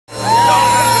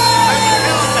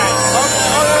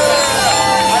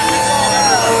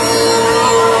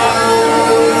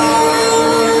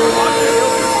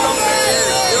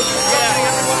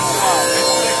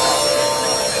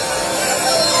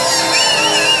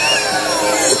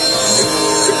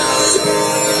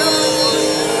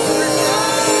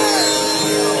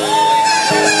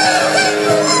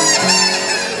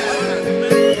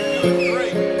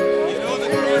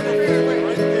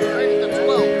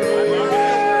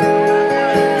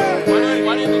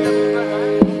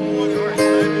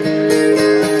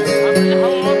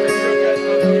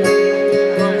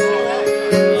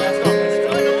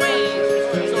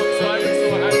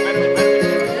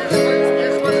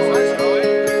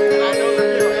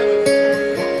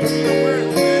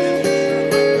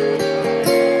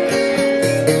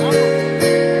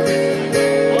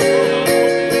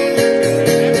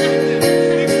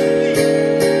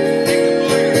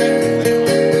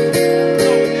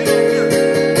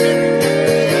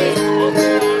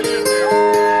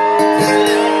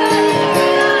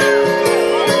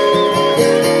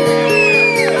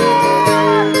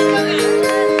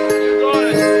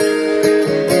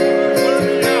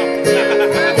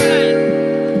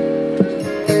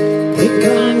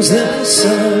the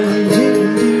sun,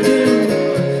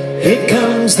 here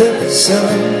comes the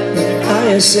sun.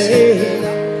 I say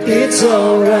it's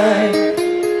alright.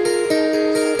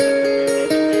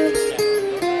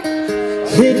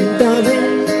 Little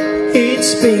darling,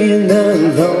 it's been a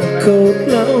long, cold,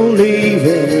 lonely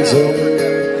winter.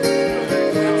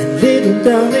 And little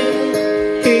darling,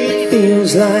 it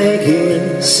feels like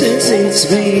years since it's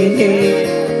been here.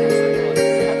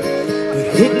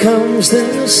 But here comes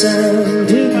the sun,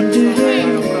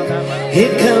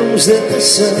 here comes the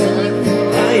sun.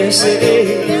 I say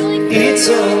it's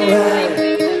alright.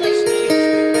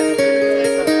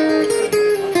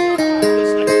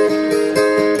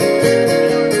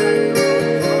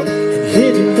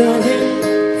 Little darling,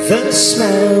 the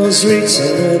smiles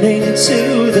returning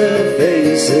to the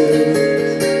faces.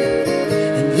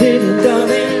 And little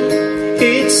darling,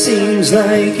 it seems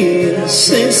like years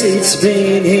since it's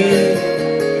been here.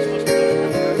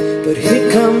 But here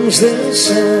comes the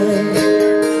sun,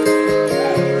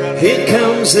 here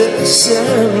comes the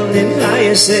sun, and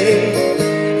I say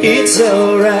it's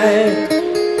alright.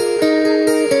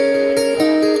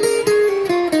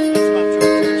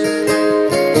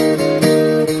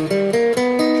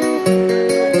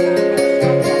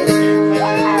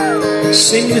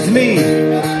 Sing with me.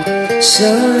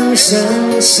 Sun,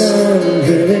 sun, sun,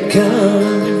 here it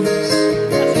comes.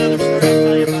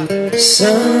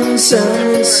 Sun,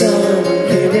 sun, sun,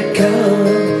 here it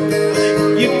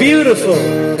comes. You're beautiful.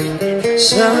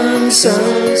 Sun,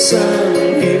 sun, sun,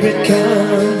 here it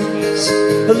comes.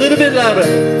 A little bit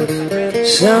louder.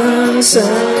 Sun,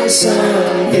 sun,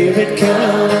 sun, here it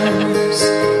comes.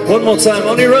 One more time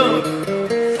on your own.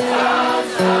 Sun,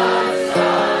 sun,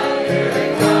 sun, here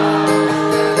it comes.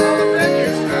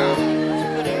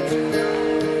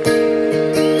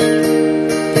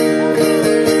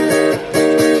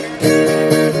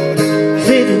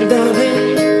 Little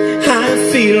darling, I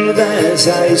feel that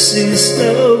ice is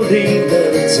slowly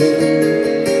melting.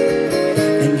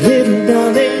 And little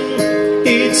darling,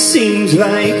 it seems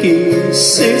like years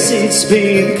since it's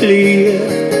been clear.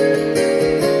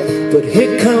 But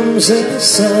here comes the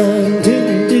sun,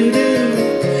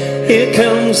 here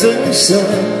comes the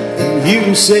sun.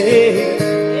 You say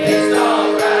it's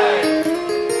alright.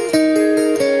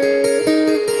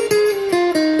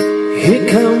 Here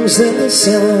comes the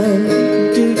sun,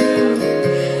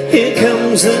 here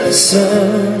comes the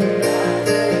sun,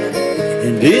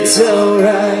 and it's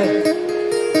alright.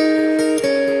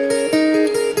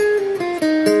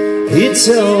 It's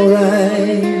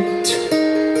alright.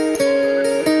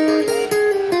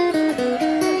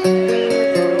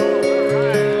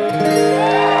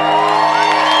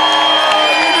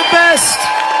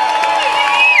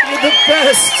 You're the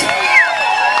best.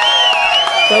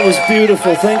 That was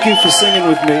beautiful. Thank you for singing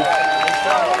with me.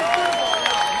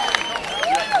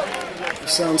 You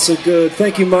sound so good.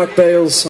 Thank you, Mark Bales.